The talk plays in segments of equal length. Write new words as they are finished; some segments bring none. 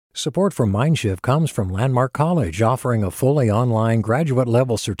Support for Mindshift comes from Landmark College, offering a fully online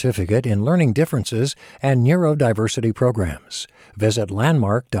graduate-level certificate in learning differences and neurodiversity programs. Visit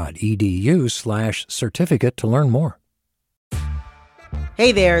landmark.edu/certificate to learn more.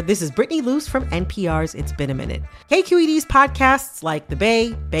 Hey there, this is Brittany Luce from NPR's It's Been a Minute. KQED's podcasts like The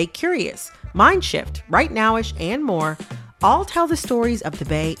Bay, Bay Curious, Mindshift, Right Nowish, and more all tell the stories of the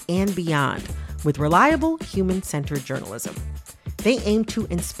Bay and beyond with reliable, human-centered journalism. They aim to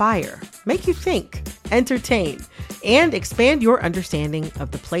inspire, make you think, entertain, and expand your understanding of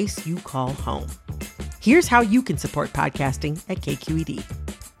the place you call home. Here's how you can support podcasting at KQED.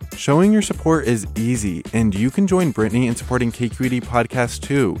 Showing your support is easy, and you can join Brittany in supporting KQED Podcast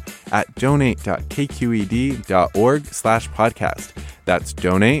too at donate.kqed.org/podcast. That's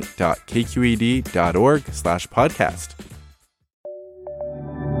donate.kqed.org/podcast.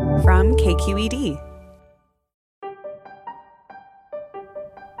 From KQED.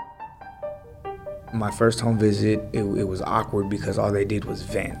 My first home visit, it was awkward because all they did was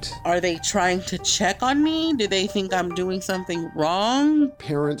vent. Are they trying to check on me? Do they think I'm doing something wrong?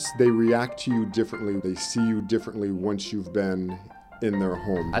 Parents, they react to you differently. They see you differently once you've been in their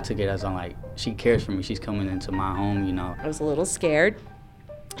home. I took it as she cares for me. She's coming into my home, you know. I was a little scared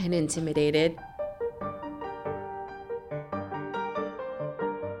and intimidated.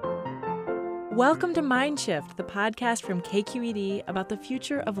 Welcome to Mindshift, the podcast from KQED about the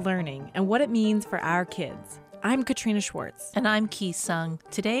future of learning and what it means for our kids. I'm Katrina Schwartz. And I'm Ki Sung.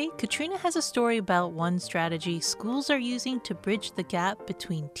 Today, Katrina has a story about one strategy schools are using to bridge the gap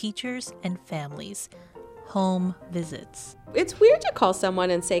between teachers and families: home visits. It's weird to call someone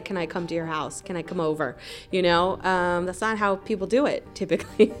and say, can I come to your house? Can I come over? You know, that's not how people do it,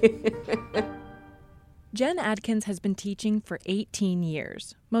 typically. Jen Adkins has been teaching for 18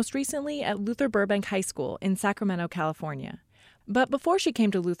 years, most recently at Luther Burbank High School in Sacramento, California. But before she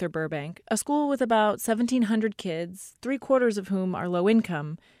came to Luther Burbank, a school with about 1,700 kids, 3/4 of whom are low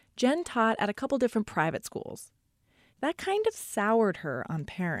income, Jen taught at a couple different private schools. That kind of soured her on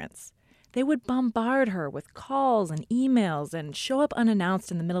parents. They would bombard her with calls and emails and show up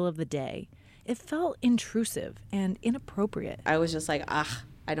unannounced in the middle of the day. It felt intrusive and inappropriate. I was just like,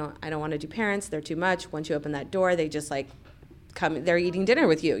 I don't want to do parents. They're too much. Once you open that door, they just come, they're eating dinner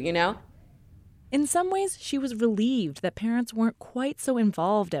with you, you know? In some ways, she was relieved that parents weren't quite so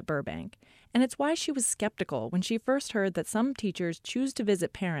involved at Burbank. And it's why she was skeptical when she first heard that some teachers choose to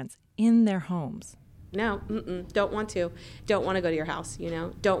visit parents in their homes. No, don't want to. Don't want to go to your house, you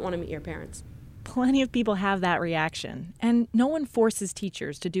know? Don't want to meet your parents. Plenty of people have that reaction, and no one forces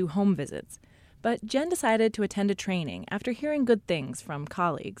teachers to do home visits. But Jen decided to attend a training after hearing good things from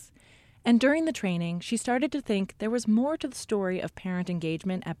colleagues. And during the training, she started to think there was more to the story of parent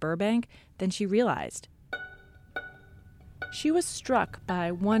engagement at Burbank than she realized. She was struck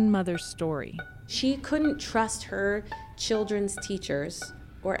by one mother's story. She couldn't trust her children's teachers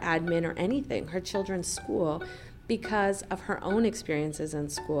or admin or anything, her children's school, because of her own experiences in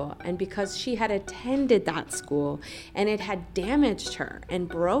school and because she had attended that school and it had damaged her and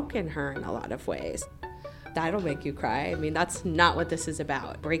broken her in a lot of ways. That'll make you cry. I mean, that's not what this is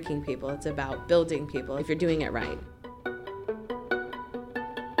about, breaking people. It's about building people if you're doing it right.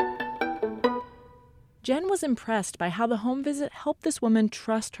 Jen was impressed by how the home visit helped this woman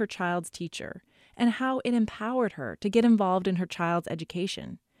trust her child's teacher and how it empowered her to get involved in her child's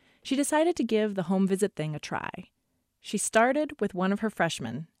education. She decided to give the home visit thing a try. She started with one of her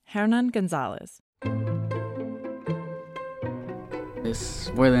freshmen, Hernan Gonzalez.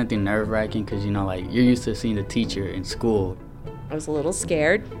 It's more than anything nerve-wracking because, you're used to seeing the teacher in school. I was a little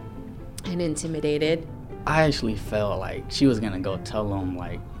scared and intimidated. I actually felt like she was going to go tell them,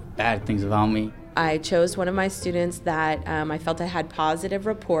 bad things about me. I chose one of my students that I felt I had positive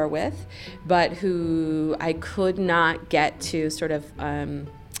rapport with, but who I could not get to sort of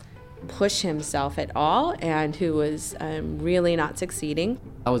push himself at all, and who was really not succeeding.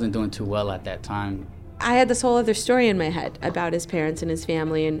 I wasn't doing too well at that time. I had this whole other story in my head about his parents and his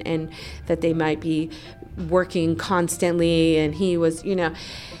family, and that they might be working constantly, and he was,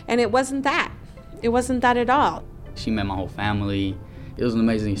 and it wasn't that. It wasn't that at all. She met my whole family. It was an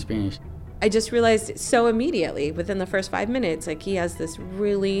amazing experience. I just realized so immediately, within the first 5 minutes, he has this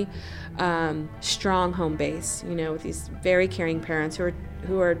really strong home base, with these very caring parents who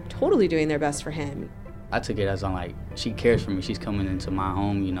are totally doing their best for him. I took it as she cares for me. She's coming into my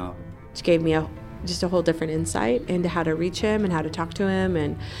home, She gave me just a whole different insight into how to reach him and how to talk to him.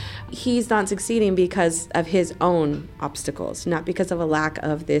 And he's not succeeding because of his own obstacles, not because of a lack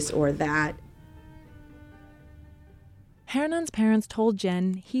of this or that. Hernan's parents told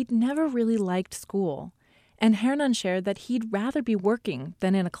Jen he'd never really liked school, And Hernan shared that he'd rather be working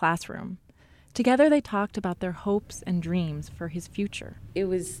than in a classroom. Together they talked about their hopes and dreams for his future. It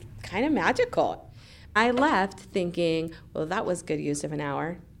was kind of magical. I left thinking, well, that was good use of an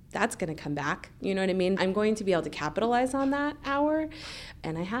hour. That's going to come back. You know what I mean? I'm going to be able to capitalize on that hour,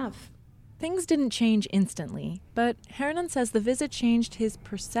 and I have. Things didn't change instantly, but Hernan says the visit changed his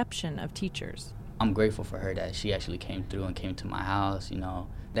perception of teachers. I'm grateful for her that she actually came through and came to my house,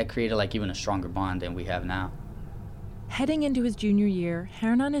 That created like even a stronger bond than we have now. Heading into his junior year,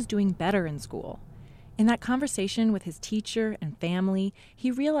 Hernan is doing better in school. In that conversation with his teacher and family, he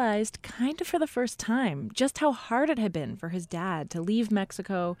realized, kind of for the first time, just how hard it had been for his dad to leave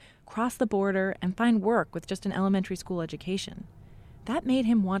Mexico, cross the border, and find work with just an elementary school education. That made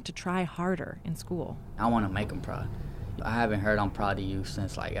him want to try harder in school. I want to make him proud. I haven't heard I'm proud of you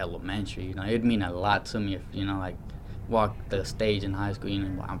since like elementary. It'd mean a lot to me if, walk the stage in high school,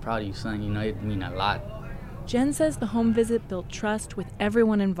 I'm proud of you, son. It'd mean a lot. Jen says the home visit built trust with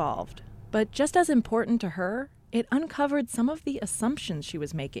everyone involved. But just as important to her, it uncovered some of the assumptions she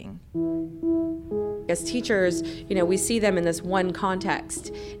was making. As teachers, we see them in this one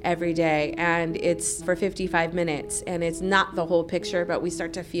context every day, and it's for 55 minutes, and it's not the whole picture, but we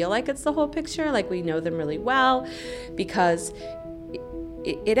start to feel like it's the whole picture, like we know them really well, because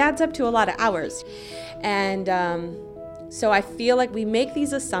it adds up to a lot of hours. And so I feel like we make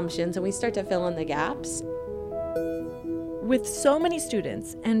these assumptions, and we start to fill in the gaps. With so many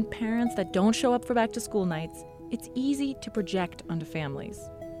students and parents that don't show up for back-to-school nights, it's easy to project onto families.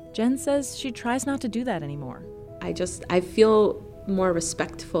 Jen says she tries not to do that anymore. I feel more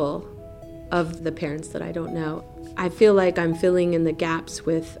respectful of the parents that I don't know. I feel like I'm filling in the gaps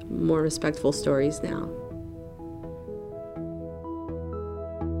with more respectful stories now.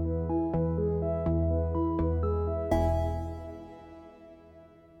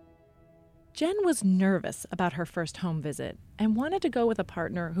 Jen was nervous about her first home visit and wanted to go with a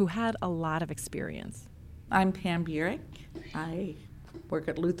partner who had a lot of experience. I'm Pam Burek. I work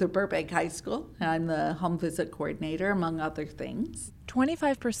at Luther Burbank High School. I'm the home visit coordinator, among other things.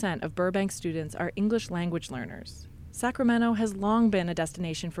 25% of Burbank students are English language learners. Sacramento has long been a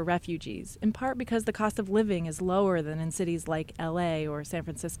destination for refugees, in part because the cost of living is lower than in cities like LA or San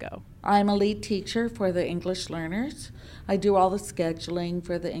Francisco. I'm a lead teacher for the English learners. I do all the scheduling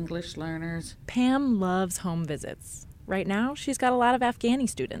for the English learners. Pam loves home visits. Right now, she's got a lot of Afghani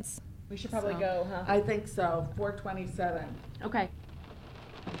students. We should probably go, huh? I think so. 427. Okay.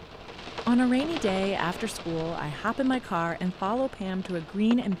 On a rainy day after school, I hop in my car and follow Pam to a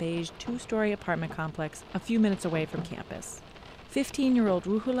green and beige 2-story apartment complex a few minutes away from campus. 15-year-old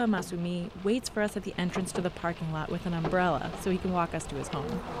Ruhula Masumi waits for us at the entrance to the parking lot with an umbrella so he can walk us to his home.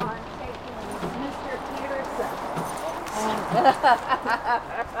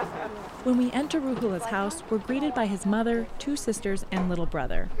 When we enter Ruhula's house, we're greeted by his mother, 2 sisters, and little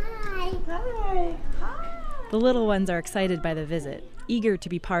brother. Hi. Hi. The little ones are excited by the visit, eager to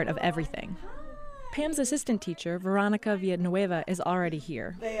be part of everything. Pam's assistant teacher, Veronica Villanueva, is already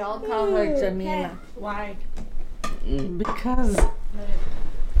here. They all call her Jamila. Why? Because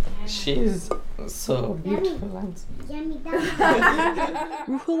she's so beautiful.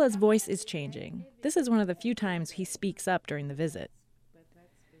 Ruhula's voice is changing. This is one of the few times he speaks up during the visit.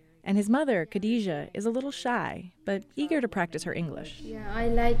 And his mother, Khadija, is a little shy, but eager to practice her English. Yeah, I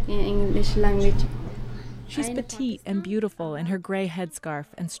like English language. She's petite and beautiful in her gray headscarf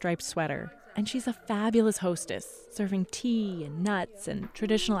and striped sweater, and she's a fabulous hostess, serving tea and nuts and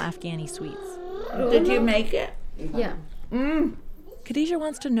traditional Afghani sweets. Did you make it? Yeah. Khadija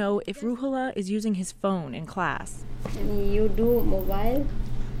wants to know if Ruhula is using his phone in class. And you do mobile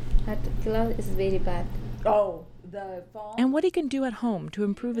at class is very bad. Oh, the phone? And what he can do at home to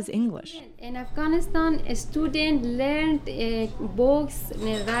improve his English. In Afghanistan, a student learned books,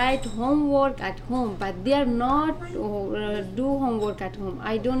 write homework at home, but they are not do homework at home.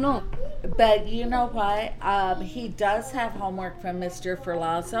 I don't know. But you know what? He does have homework from Mr.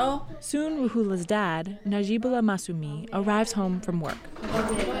 Ferlazzo. Soon, Ruhula's dad, Najibullah Masumi, arrives home from work.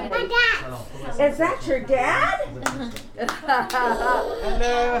 Is that your dad?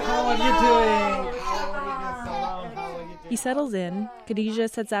 Hello, how are you doing? He settles in, Khadija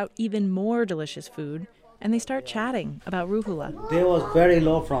sets out even more delicious food, and they start chatting about Ruhula. They was very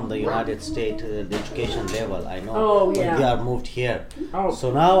low from the United States, the education level, I know. Oh, yeah. They are moved here. Oh.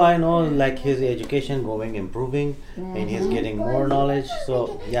 So now I know like his education improving, and he's getting more knowledge.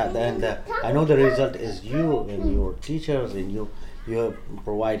 So yeah, then I know the result is you and your teachers, and you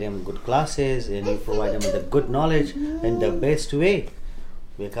provide him good classes, and you provide him with the good knowledge in the best way.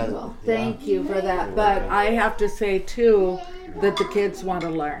 Because, thank you for that. But I have to say, too, that the kids want to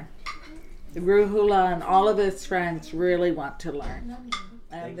learn. Ruhula and all of his friends really want to learn.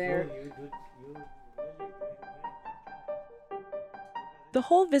 And they're... The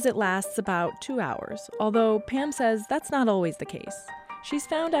whole visit lasts about 2 hours, although Pam says that's not always the case. She's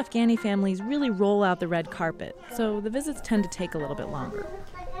found Afghani families really roll out the red carpet, so the visits tend to take a little bit longer.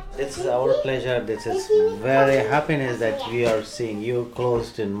 This is our pleasure. This is very happiness that we are seeing you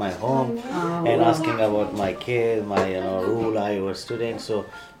close in my home and asking about my kid, my Ruhula, your student. So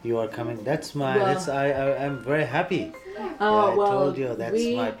you are coming. I'm very happy. I told you that's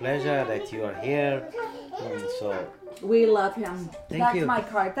my pleasure that you are here. So we love him. Thank you.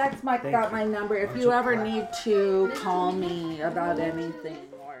 That's my card. Got my number. If you ever need to call me about anything.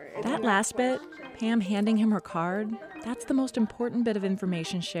 That last bit, Pam handing him her card, that's the most important bit of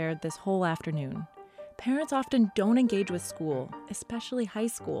information shared this whole afternoon. Parents often don't engage with school, especially high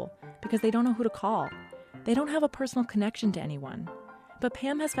school, because they don't know who to call. They don't have a personal connection to anyone. But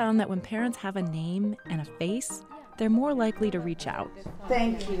Pam has found that when parents have a name and a face, they're more likely to reach out.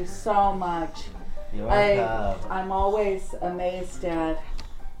 Thank you so much. I'm always amazed at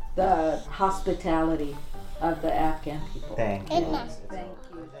the hospitality of the Afghan people. Thank you.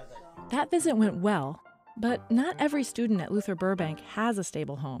 That visit went well, but not every student at Luther Burbank has a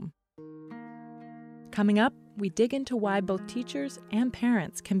stable home. Coming up, we dig into why both teachers and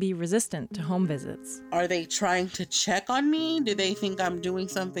parents can be resistant to home visits. Are they trying to check on me? Do they think I'm doing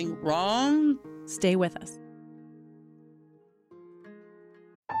something wrong? Stay with us.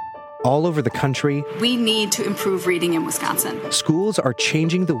 All over the country, we need to improve reading in Wisconsin. Schools are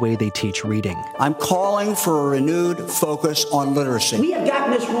changing the way they teach reading. I'm calling for a renewed focus on literacy. We have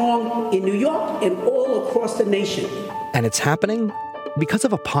gotten this wrong in New York and all across the nation. And it's happening because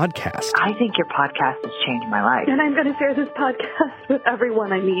of a podcast. I think your podcast has changed my life. And I'm going to share this podcast with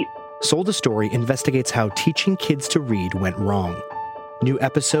everyone I meet. Sold a Story investigates how teaching kids to read went wrong. New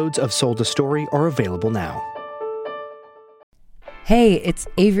episodes of Sold a Story are available now. Hey, it's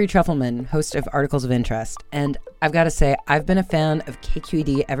Avery Trufelman, host of Articles of Interest, and I've got to say, I've been a fan of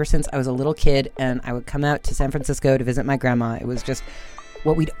KQED ever since I was a little kid, and I would come out to San Francisco to visit my grandma. It was just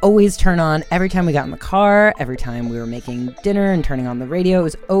what we'd always turn on every time we got in the car, every time we were making dinner and turning on the radio. It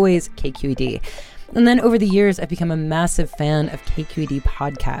was always KQED. And then over the years, I've become a massive fan of KQED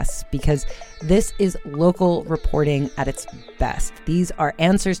podcasts because this is local reporting at its best. These are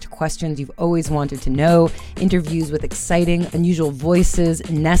answers to questions you've always wanted to know, interviews with exciting, unusual voices,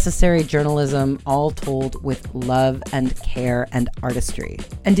 necessary journalism, all told with love and care and artistry.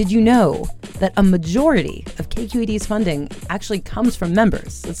 And did you know that a majority of KQED's funding actually comes from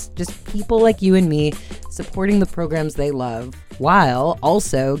members? It's just people like you and me supporting the programs they love, while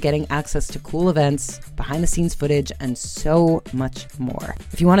also getting access to cool events, behind-the-scenes footage, and so much more.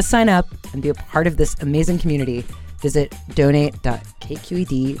 If you want to sign up and be a part of this amazing community, visit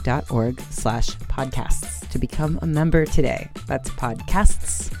donate.kqed.org/podcasts to become a member today. That's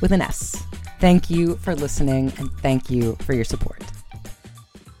podcasts with an S. Thank you for listening, and thank you for your support.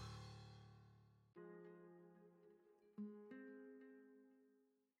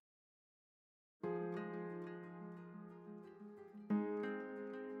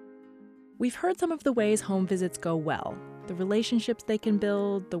 We've heard some of the ways home visits go well, the relationships they can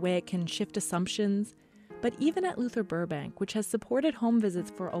build, the way it can shift assumptions. But even at Luther Burbank, which has supported home visits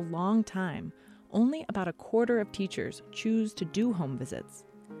for a long time, only about a quarter of teachers choose to do home visits.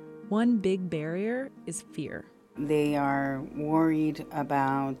 One big barrier is fear. They are worried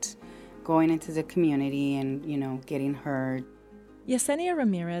about going into the community and, getting hurt. Yesenia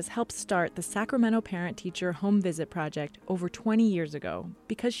Ramirez helped start the Sacramento Parent-Teacher Home Visit Project over 20 years ago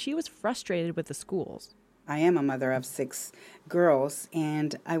because she was frustrated with the schools. I am a mother of 6 girls,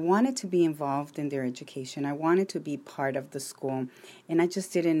 and I wanted to be involved in their education. I wanted to be part of the school, and I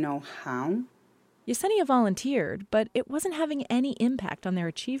just didn't know how. Yesenia volunteered, but it wasn't having any impact on their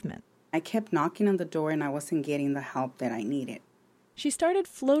achievement. I kept knocking on the door, and I wasn't getting the help that I needed. She started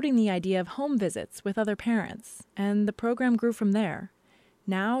floating the idea of home visits with other parents, and the program grew from there.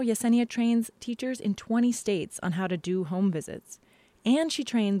 Now, Yesenia trains teachers in 20 states on how to do home visits, and she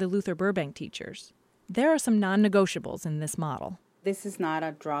trained the Luther Burbank teachers. There are some non-negotiables in this model. This is not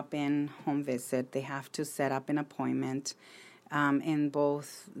a drop-in home visit. They have to set up an appointment, and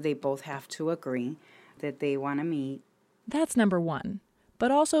they both have to agree that they want to meet. That's number one.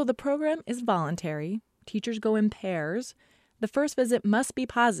 But also, the program is voluntary. Teachers go in pairs. The first visit must be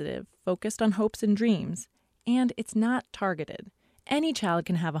positive, focused on hopes and dreams, and it's not targeted. Any child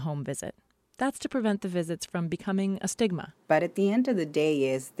can have a home visit. That's to prevent the visits from becoming a stigma. But at the end of the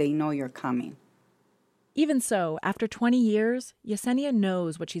day they know you're coming. Even so, after 20 years, Yesenia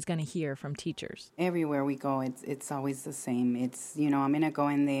knows what she's going to hear from teachers. Everywhere we go, it's always the same. It's, I'm going to go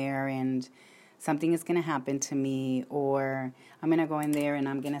in there and something is going to happen to me, or I'm going to go in there and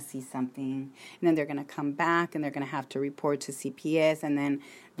I'm going to see something. And then they're going to come back and they're going to have to report to CPS, and then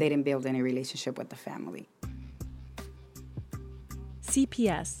they didn't build any relationship with the family.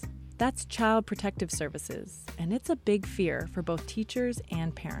 CPS, that's Child Protective Services, and it's a big fear for both teachers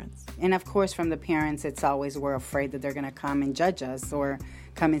and parents. And of course, from the parents, it's always we're afraid that they're going to come and judge us, or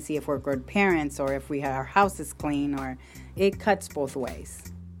come and see if we're good parents, or if our house is clean, or it cuts both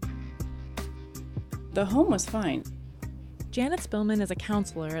ways. The home was fine. Janet Spillman is a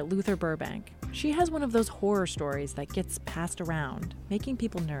counselor at Luther Burbank. She has one of those horror stories that gets passed around, making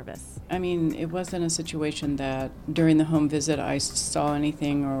people nervous. I mean, it wasn't a situation that during the home visit I saw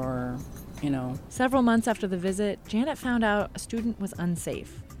anything or, Several months after the visit, Janet found out a student was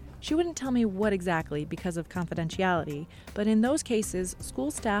unsafe. She wouldn't tell me what exactly because of confidentiality, but in those cases, school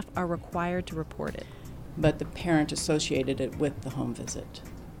staff are required to report it. But the parent associated it with the home visit.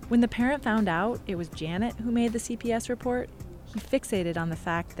 When the parent found out it was Janet who made the CPS report, he fixated on the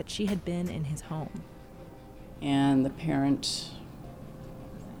fact that she had been in his home. And the parent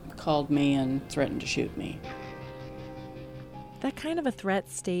called me and threatened to shoot me. That kind of a threat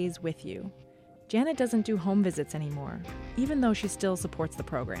stays with you. Janet doesn't do home visits anymore, even though she still supports the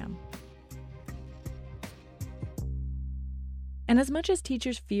program. And as much as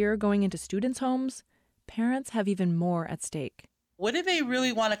teachers fear going into students' homes, parents have even more at stake. What do they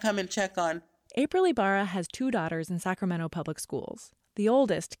really want to come and check on? April Ibarra has 2 daughters in Sacramento Public Schools. The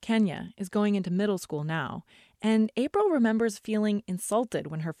oldest, Kenya, is going into middle school now, and April remembers feeling insulted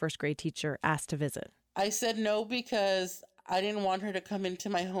when her first grade teacher asked to visit. I said no because I didn't want her to come into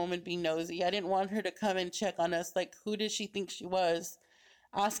my home and be nosy. I didn't want her to come and check on us. Like, who did she think she was,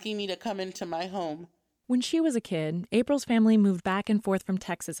 asking me to come into my home? When she was a kid, April's family moved back and forth from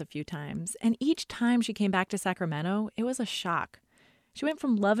Texas a few times, and each time she came back to Sacramento, it was a shock. She went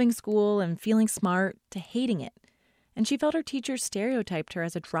from loving school and feeling smart to hating it, and she felt her teachers stereotyped her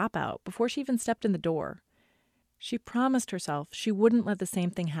as a dropout before she even stepped in the door. She promised herself she wouldn't let the same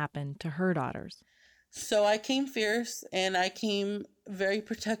thing happen to her daughters. So I came fierce, and I came very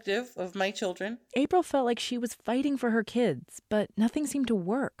protective of my children. April felt like she was fighting for her kids, but nothing seemed to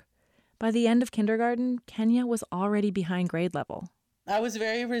work. By the end of kindergarten, Kenya was already behind grade level. I was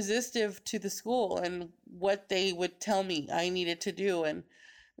very resistive to the school and what they would tell me I needed to do, and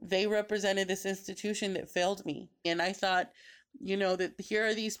they represented this institution that failed me. And I thought, that here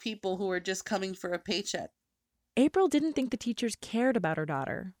are these people who are just coming for a paycheck. April didn't think the teachers cared about her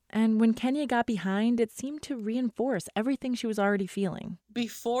daughter, and when Kenya got behind, it seemed to reinforce everything she was already feeling.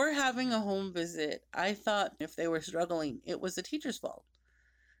 Before having a home visit, I thought if they were struggling, it was the teacher's fault.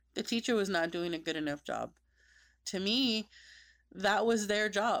 The teacher was not doing a good enough job. To me, that was their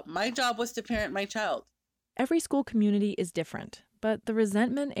job. My job was to parent my child. Every school community is different, but the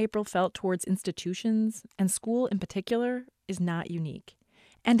resentment April felt towards institutions, and school in particular, is not unique.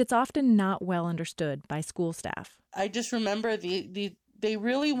 And it's often not well understood by school staff. I just remember they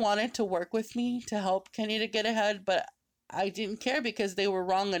really wanted to work with me to help Kenya to get ahead, but I didn't care because they were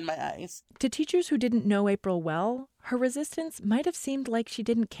wrong in my eyes. To teachers who didn't know April well, her resistance might have seemed like she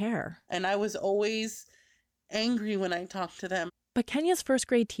didn't care. And I was always angry when I talked to them. But Kenya's first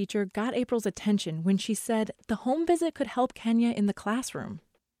grade teacher got April's attention when she said the home visit could help Kenya in the classroom.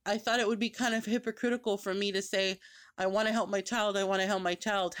 I thought it would be kind of hypocritical for me to say, I want to help my child, I want to help my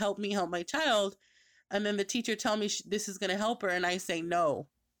child, help me help my child. And then the teacher tell me this is going to help her, and I say no.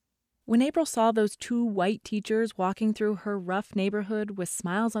 When April saw those 2 white teachers walking through her rough neighborhood with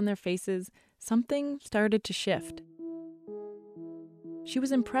smiles on their faces, something started to shift. She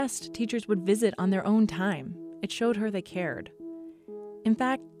was impressed teachers would visit on their own time. It showed her they cared. In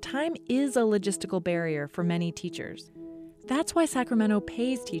fact, time is a logistical barrier for many teachers. That's why Sacramento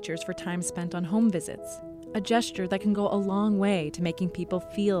pays teachers for time spent on home visits, a gesture that can go a long way to making people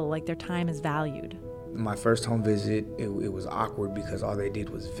feel like their time is valued. My first home visit, it was awkward because all they did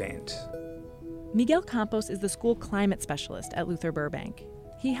was vent. Miguel Campos is the school climate specialist at Luther Burbank.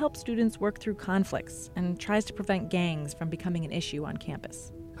 He helps students work through conflicts and tries to prevent gangs from becoming an issue on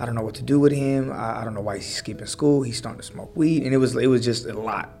campus. I don't know what to do with him. I don't know why he's skipping school. He's starting to smoke weed. And it was just a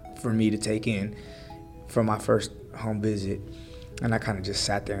lot for me to take in for my first home visit. And I kind of just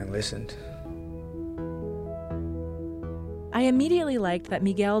sat there and listened. I immediately liked that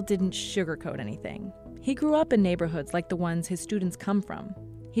Miguel didn't sugarcoat anything. He grew up in neighborhoods like the ones his students come from.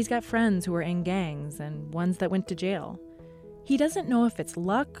 He's got friends who are in gangs and ones that went to jail. He doesn't know if it's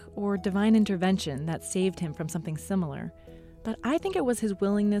luck or divine intervention that saved him from something similar, but I think it was his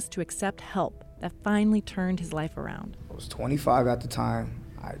willingness to accept help that finally turned his life around. I was 25 at the time.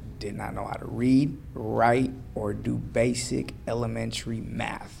 I did not know how to read, write, or do basic elementary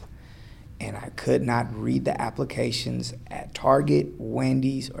math. And I could not read the applications at Target,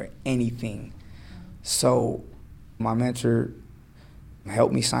 Wendy's, or anything. So my mentor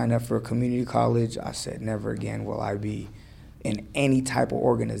helped me sign up for a community college. I said, never again will I be in any type of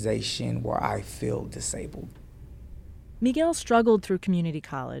organization where I feel disabled. Miguel struggled through community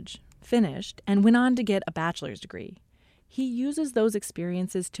college, finished, and went on to get a bachelor's degree. He uses those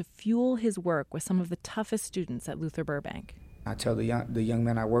experiences to fuel his work with some of the toughest students at Luther Burbank. I tell the young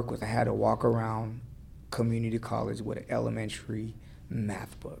men I work with, I had to walk around community college with an elementary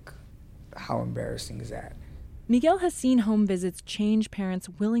math book. How embarrassing is that? Miguel has seen home visits change parents'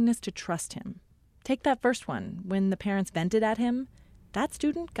 willingness to trust him. Take that first one. When the parents vented at him, that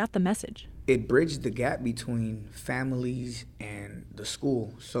student got the message. It bridged the gap between families and the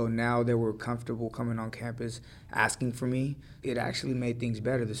school. So now they were comfortable coming on campus, asking for me. It actually made things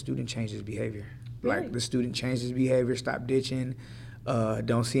better. The student changed his behavior. Really? Like, the student changed his behavior, stopped ditching,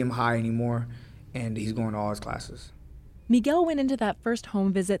 don't see him high anymore, and he's going to all his classes. Miguel went into that first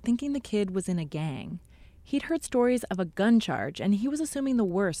home visit thinking the kid was in a gang. He'd heard stories of a gun charge, and he was assuming the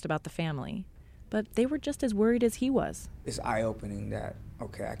worst about the family. But they were just as worried as he was. It's eye-opening that,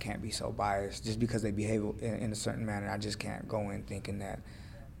 okay, I can't be so biased. Just because they behave in a certain manner, I just can't go in thinking that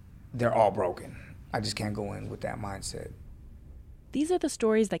they're all broken. I just can't go in with that mindset. These are the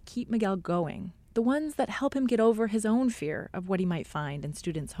stories that keep Miguel going, the ones that help him get over his own fear of what he might find in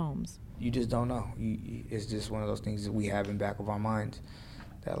students' homes. You just don't know. It's just one of those things that we have in back of our minds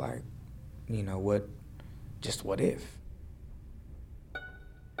that, like, you know, what if?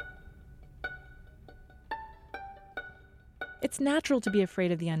 It's natural to be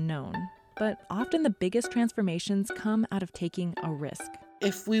afraid of the unknown, but often the biggest transformations come out of taking a risk.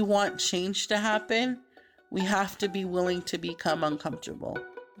 If we want change to happen, we have to be willing to become uncomfortable.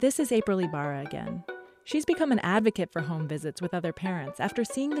 This is April Ibarra again. She's become an advocate for home visits with other parents after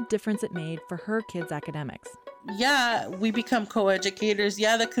seeing the difference it made for her kids' academics. Yeah, we become co-educators.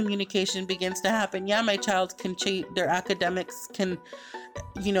 Yeah, the communication begins to happen. Yeah, my child can change, their academics can,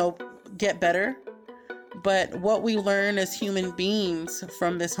 get better. But what we learn as human beings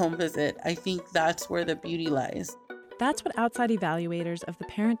from this home visit, I think that's where the beauty lies. That's what outside evaluators of the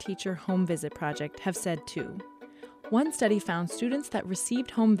Parent-Teacher Home Visit Project have said too. One study found students that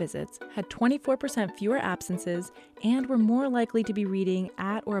received home visits had 24% fewer absences and were more likely to be reading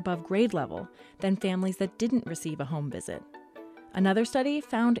at or above grade level than families that didn't receive a home visit. Another study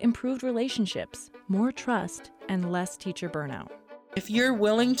found improved relationships, more trust, and less teacher burnout. If you're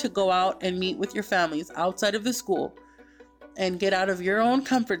willing to go out and meet with your families outside of the school and get out of your own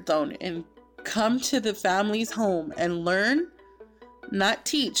comfort zone and come to the family's home and learn, not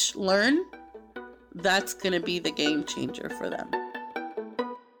teach, learn, that's going to be the game changer for them.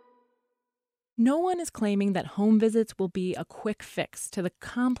 No one is claiming that home visits will be a quick fix to the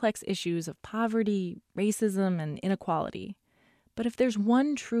complex issues of poverty, racism, and inequality. But if there's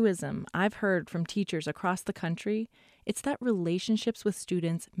one truism I've heard from teachers across the country, it's that relationships with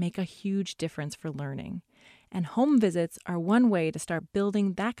students make a huge difference for learning. And home visits are one way to start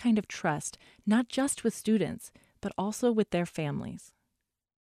building that kind of trust, not just with students, but also with their families.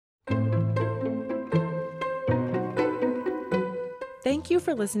 Thank you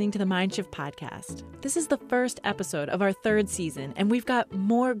for listening to the Mindshift podcast. This is the first episode of our third season, and we've got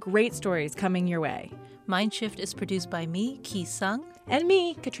more great stories coming your way. Mindshift is produced by me, Ki Sung. And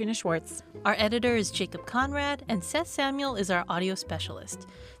me, Katrina Schwartz. Our editor is Jacob Conrad, and Seth Samuel is our audio specialist.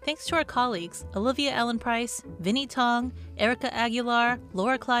 Thanks to our colleagues, Olivia Allen Price, Vinnie Tong, Erica Aguilar,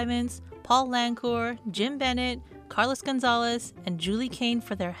 Laura Climans, Paul Lancourt, Jim Bennett, Carlos Gonzalez, and Julie Kane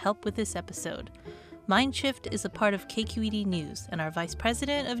for their help with this episode. Mindshift is a part of KQED News, and our Vice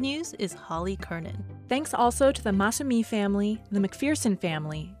President of News is Holly Kernan. Thanks also to the Masumi family, the McPherson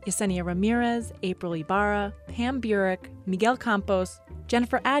family, Yesenia Ramirez, April Ibarra, Pam Burek, Miguel Campos,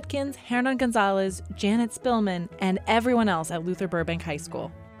 Jennifer Adkins, Hernan Gonzalez, Janet Spillman, and everyone else at Luther Burbank High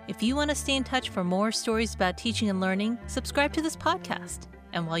School. If you want to stay in touch for more stories about teaching and learning, subscribe to this podcast.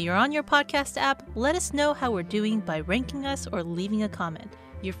 And while you're on your podcast app, let us know how we're doing by ranking us or leaving a comment.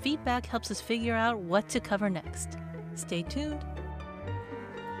 Your feedback helps us figure out what to cover next. Stay tuned.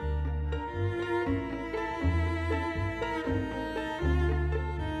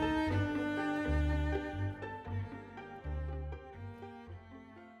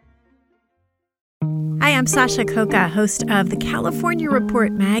 Hi, I'm Sasha Coca, host of the California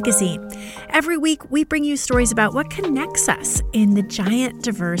Report magazine. Every week, we bring you stories about what connects us in the giant,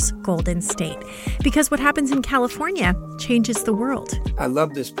 diverse Golden State. Because what happens in California changes the world. I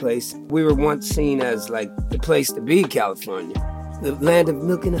love this place. We were once seen as like the place to be, California. The land of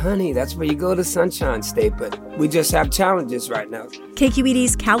milk and honey. That's where you go to Sunshine State, but we just have challenges right now.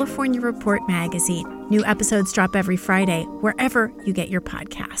 KQED's California Report magazine. New episodes drop every Friday, wherever you get your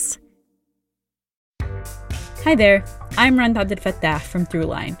podcasts. Hi there, I'm Rand Abdel Fattah from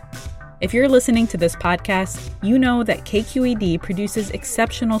Throughline. If you're listening to this podcast, you know that KQED produces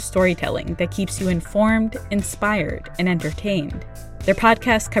exceptional storytelling that keeps you informed, inspired, and entertained. Their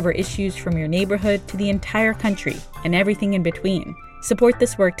podcasts cover issues from your neighborhood to the entire country and everything in between. Support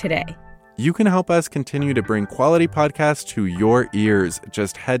this work today. You can help us continue to bring quality podcasts to your ears.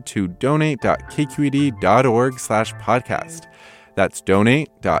 Just head to donate.kqed.org/podcast. That's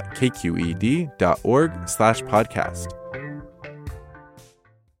donate.kqed.org/podcast.